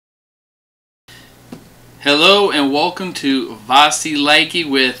Hello and welcome to VasiLIKEY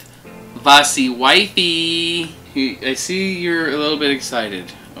with WIFEY. I see you're a little bit excited.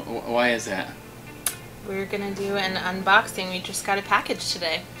 Why is that? We're gonna do an unboxing. We just got a package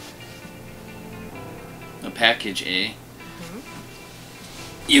today. A package, eh?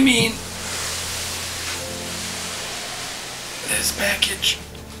 You mean this package?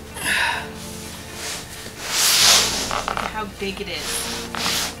 Look at how big it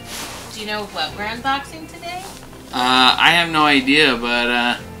is. Do you know what we're unboxing today? I have no idea, but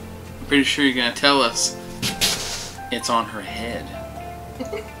I'm pretty sure you're gonna tell us. It's on her head.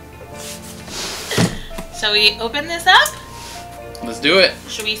 Shall we open this up? Let's do it.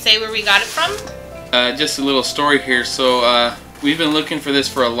 Should we say where we got it from? Just a little story here. So we've been looking for this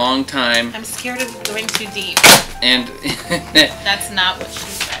for a long time. I'm scared of going too deep. And That's not what she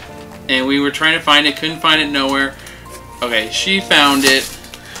said. And we were trying to find it, couldn't find it nowhere. Okay, she found it,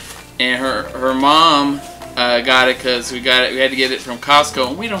 and her mom got it because we had to get it from Costco,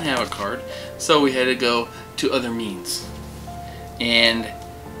 and we don't have a card, so we had to go to other means. And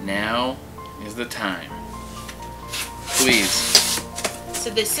now is the time. Please. So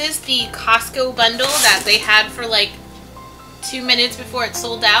this is the Costco bundle that they had for like 2 minutes before it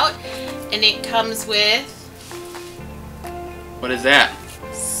sold out, and it comes with What is that?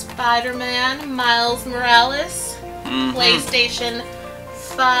 Spider-Man, Miles Morales, PlayStation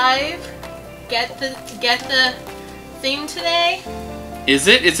 5. Get the theme today. Is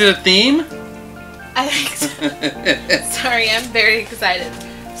it? Is it a theme? I think so. Sorry, I'm very excited.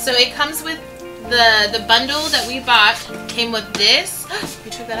 So it comes with the bundle that we bought. Came with this.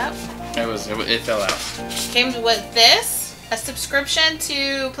 You took that out? It fell out. Came with this, a subscription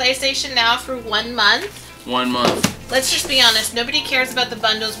to PlayStation Now for 1 month. 1 month. Let's just be honest. Nobody cares about the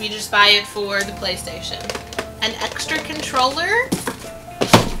bundles. We just buy it for the PlayStation. An extra controller.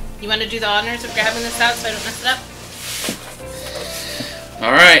 You want to do the honors of grabbing this out so I don't mess it up?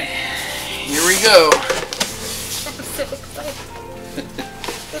 Alright, here we go. I'm so excited.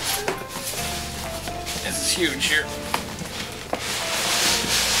 This is huge here.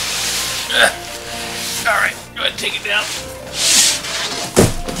 Alright, go ahead and take it down.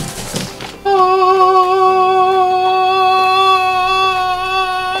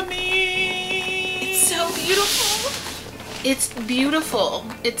 It's so beautiful. It's beautiful.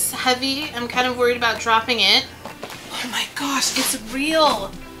 It's heavy. I'm kind of worried about dropping it. Oh my gosh, it's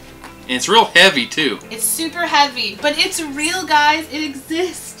real. And it's real heavy too. It's super heavy, but it's real, guys. It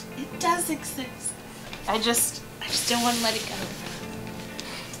exists. It does exist. I just don't want to let it go.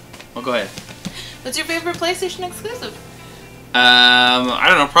 Well, go ahead. What's your favorite PlayStation exclusive? I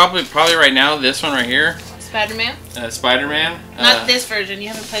don't know. Probably right now this one right here. Spider-Man. Spider-Man. Not this version. You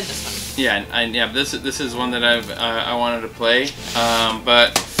haven't played this one. Yeah. This is one that I wanted to play.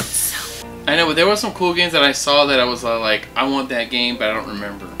 But I know, but there were some cool games that I saw that I was like, I want that game, but I don't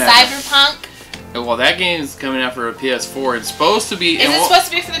remember. Cyberpunk. Well, that game is coming out for a PS4. It's supposed to be. Is it supposed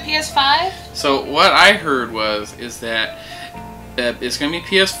to be for the PS5? So what I heard is that it's going to be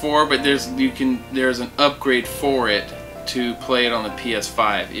PS4, but there's an upgrade for it to play it on the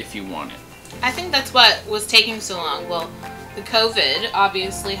PS5 if you want it. I think that's what was taking so long. Well, the COVID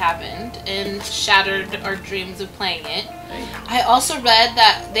obviously happened and shattered our dreams of playing it. I also read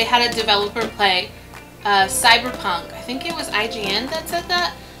that they had a developer play Cyberpunk. I think it was IGN that said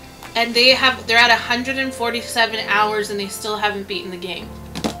that. And they're at 147 hours and they still haven't beaten the game.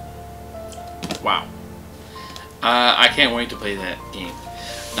 Wow. I can't wait to play that game.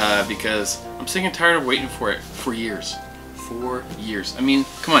 Because I'm sick and tired of waiting for it for years. 4 years. I mean,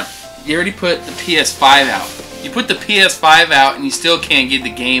 come on. You already put the PS5 out. You put the PS5 out and you still can't get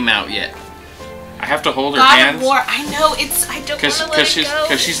the game out yet. I have to hold her hands. God of War. I know. I don't want to let it go.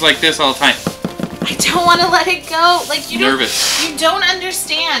 Because she's like this all the time. I don't want to let it go. Like you don't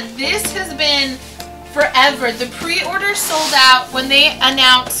understand. This has been forever. The pre-order sold out when they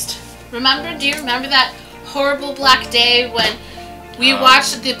announced. Remember? Do you remember that horrible black day when we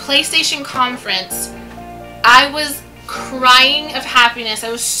watched the PlayStation conference? I was crying of happiness. I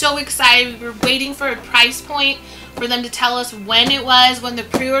was so excited. We were waiting for a price point for them to tell us when the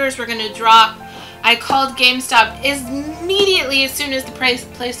pre-orders were going to drop. I called GameStop immediately as soon as the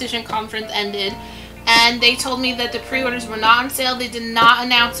PlayStation conference ended, and they told me that the pre-orders were not on sale. They did not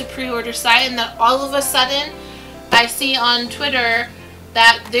announce a pre-order site, and that all of a sudden I see on Twitter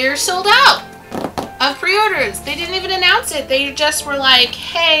that they're sold out of pre-orders. They didn't even announce it. They just were like,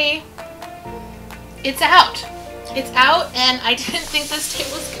 hey, it's out. It's out, and I didn't think this day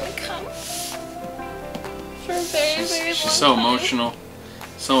was going to come for a very, very long time. She's so emotional.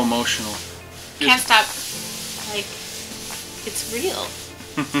 So emotional. Can't stop. Like, it's real.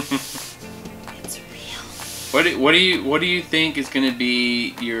 It's real. What do you think is going to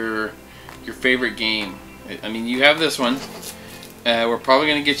be your favorite game? I mean, you have this one. We're probably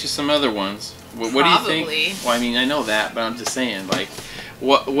going to get you some other ones. What do you think? Well, I mean, I know that, but I'm just saying, like,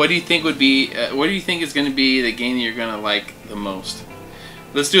 what do you think would be? What do you think is going to be the game that you're going to like the most?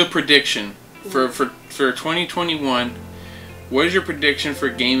 Let's do a prediction for 2021. What is your prediction for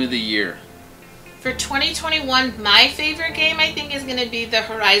Game of the Year? For 2021, my favorite game I think is going to be the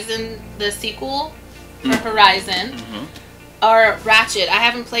Horizon, the sequel for Horizon. Or Ratchet. I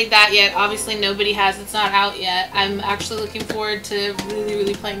haven't played that yet. Obviously, nobody has. It's not out yet. I'm actually looking forward to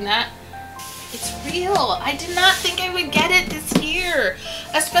really playing that. It's real. I did not think I would get it this year.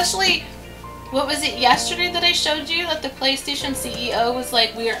 Especially, what was it yesterday that I showed you? That the PlayStation CEO was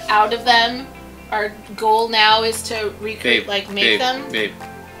like, we are out of them. Our goal now is to recreate, make them. Babe,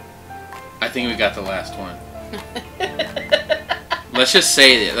 I think we got the last one. Let's just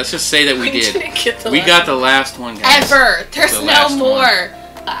say that. Let's just say that we did. We got the last one, guys. Ever. There's no more.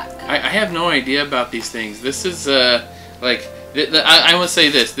 I have no idea about these things. This is like I want to say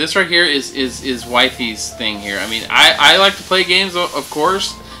this. This right here is Wifey's thing here. I mean, I like to play games, of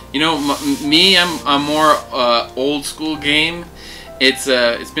course. You know, me, I'm more old school game. It's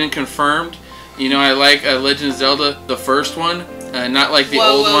been confirmed. You know, I like Legend of Zelda, the first one, not like the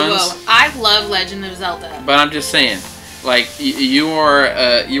old ones. Whoa. I love Legend of Zelda. But I'm just saying, like you are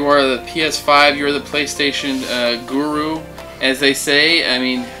the PS5, you're the PlayStation guru, as they say. I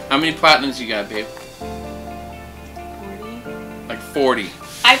mean, how many platinums you got, babe? 40. Like 40.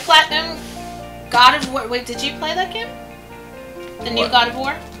 I platinum God of War. Wait, did you play that game? The new God of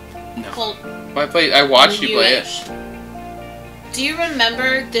War? No. Well, I watched you play it. Do you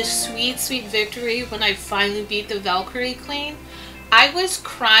remember the sweet victory when I finally beat the Valkyrie Queen? I was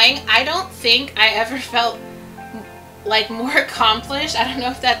crying. I don't think I ever felt like more accomplished. I don't know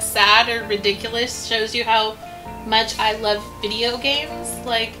if that's sad or ridiculous. Shows you how much I love video games.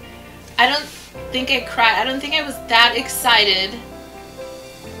 Like, I don't think I cried. I don't think I was that excited.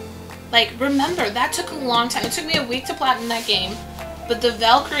 Like, remember, that took a long time. It took me a week to platinum that game. But the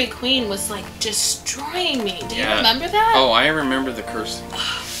Valkyrie Queen was like destroying me. Do you remember that? Oh, I remember the cursing.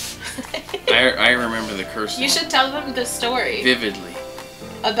 I remember the cursing. You should tell them the story. Vividly.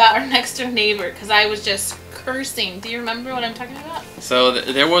 About our next door neighbor, because I was just cursing. Do you remember what I'm talking about? So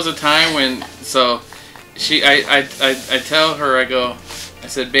there was a time when, I tell her, I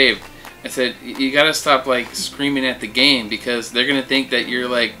said, babe, I said, you gotta stop like screaming at the game because they're gonna think that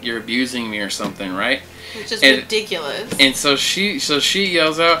you're abusing me or something, right? Which is ridiculous. And so she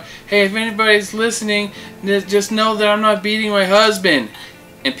yells out, hey, if anybody's listening, just know that I'm not beating my husband.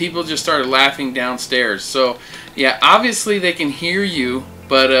 And people just started laughing downstairs. So, yeah, obviously they can hear you,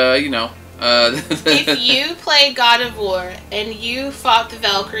 but, you know. If you play God of War and you fought the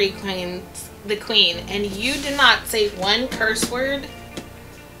Valkyrie Queen, and you did not say one curse word,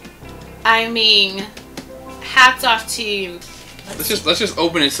 I mean, hats off to you. Let's just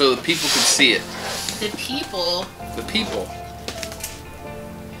open it so the people can see it. The people. The people.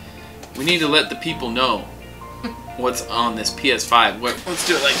 We need to let the people know what's on this PS5. Let's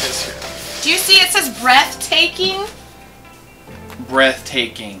do it like this here. Do you see it says breathtaking?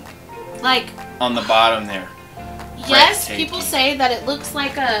 Breathtaking. Like. On the bottom there. Yes, people say that it looks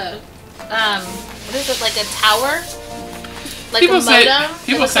like a, what is it, like a tower? Like people a modem?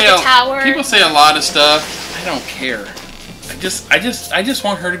 People say like a tower? People say a lot of stuff. I don't care. I just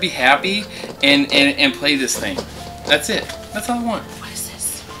want her to be happy and play this thing. That's it. That's all I want. What is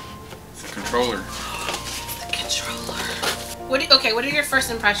this? It's a controller. The controller. Okay, what are your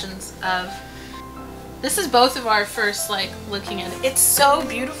first impressions of... This is both of our first, like, looking at it. It's so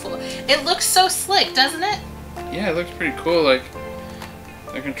beautiful. It looks so slick, doesn't it? Yeah, it looks pretty cool. Like,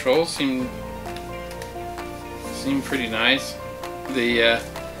 the controls seem pretty nice. I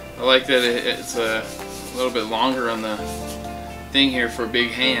like that it's a little bit longer on the thing here for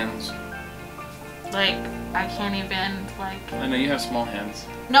big hands. Like, I can't even, like... I know you have small hands.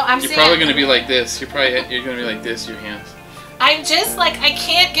 No, I'm saying... You're probably going to be like this. You're going to be like this, your hands. I'm just, like, I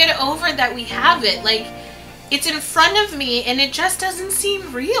can't get over that we have it. Like, it's in front of me, and it just doesn't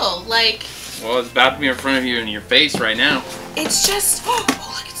seem real. Like... Well, it's about to be in front of you in your face right now. It's just... Oh,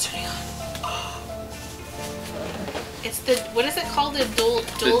 look, it's turning on. Oh. It's the... What is it called? The dual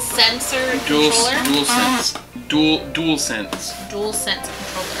sensor controller? Dual sense. Dual sense controller.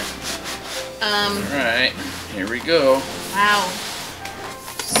 Alright, here we go. Wow.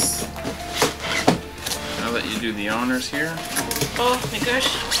 I'll let you do the honors here. Oh my gosh.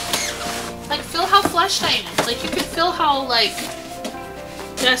 Like, feel how flushed I am. Like, you can feel how, like,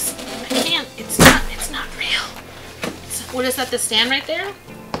 just, I can't, it's not real. What is that, the stand right there?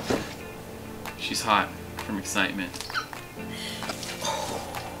 She's hot. from excitement.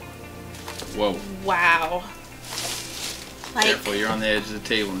 Whoa. Wow. Like, careful, you're on the edge of the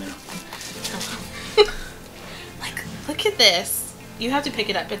table now. Like, look at this. You have to pick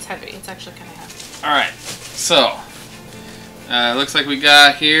it up. It's heavy. It's actually kind of heavy. Alright, so looks like we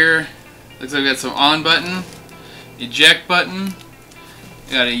got here, looks like we got some on button, eject button,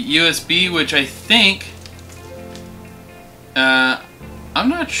 we got a USB, which I think, I'm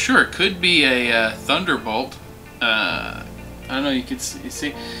not sure, it could be a Thunderbolt. I don't know, you can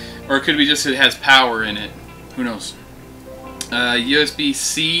see, or it could be just it has power in it, who knows.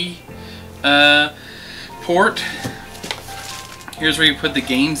 USB-C port. Here's where you put the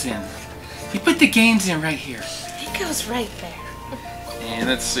games in. We put the games in right here. It goes right there. And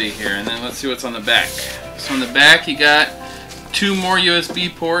let's see here, and then let's see what's on the back. So on the back you got 2 more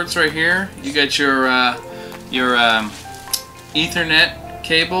USB ports right here. You got your Ethernet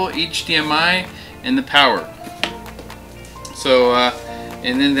cable, HDMI, and the power. So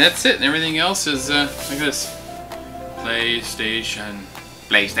and then that's it. And everything else is look at this. PlayStation.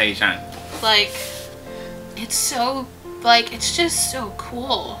 Like, it's so, like, it's just so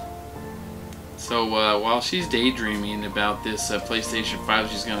cool. So while she's daydreaming about this PlayStation 5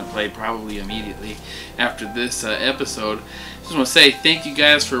 she's going to play probably immediately after this episode, I just want to say thank you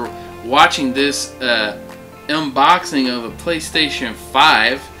guys for watching this unboxing of a PlayStation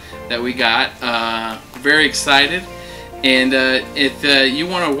 5 that we got. Very excited. And if you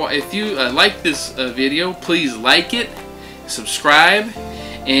want to, if you like this video, please like it, subscribe,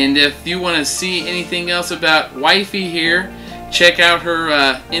 and if you want to see anything else about Wifey here, check out her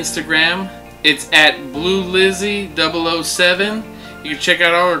Instagram. It's at BlueLizzy007. You can check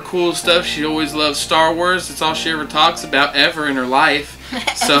out all her cool stuff. She always loves Star Wars. It's all she ever talks about ever in her life.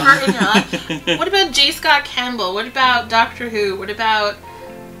 So. Ever in your life. What about J. Scott Campbell? What about Doctor Who? What about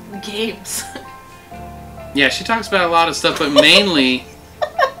games? Yeah, she talks about a lot of stuff, but mainly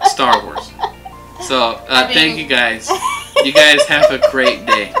Star Wars. So, thank you guys. You guys have a great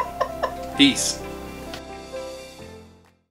day. Peace.